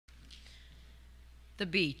The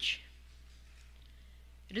beach.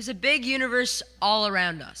 It is a big universe all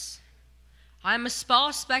around us. I am a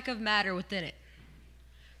small speck of matter within it.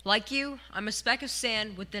 Like you, I'm a speck of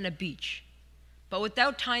sand within a beach. But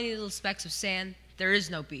without tiny little specks of sand, there is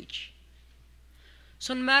no beach.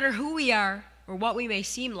 So no matter who we are or what we may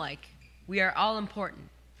seem like, we are all important.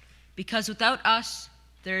 Because without us,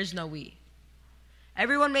 there is no we.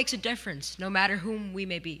 Everyone makes a difference, no matter whom we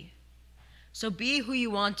may be. So be who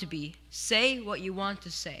you want to be, say what you want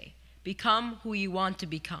to say, become who you want to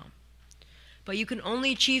become. But you can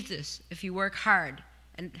only achieve this if you work hard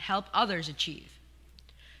and help others achieve.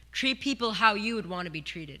 Treat people how you would want to be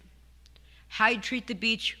treated. How you treat the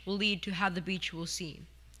beach will lead to how the beach will seem.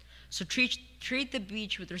 So treat the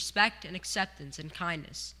beach with respect and acceptance and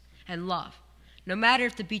kindness and love, no matter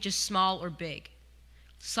if the beach is small or big,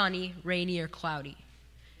 sunny, rainy, or cloudy.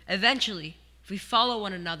 Eventually, if we follow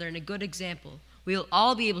one another in a good example, we will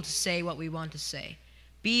all be able to say what we want to say,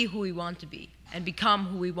 be who we want to be, and become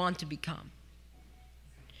who we want to become.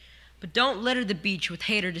 But don't litter the beach with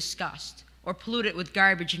hate or disgust, or pollute it with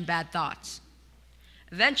garbage and bad thoughts.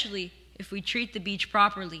 Eventually, if we treat the beach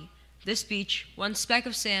properly, this beach, one speck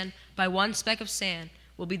of sand by one speck of sand,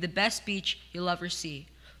 will be the best beach you'll ever see,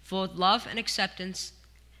 full of love and acceptance,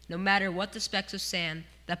 no matter what the specks of sand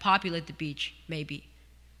that populate the beach may be.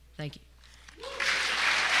 Thank you.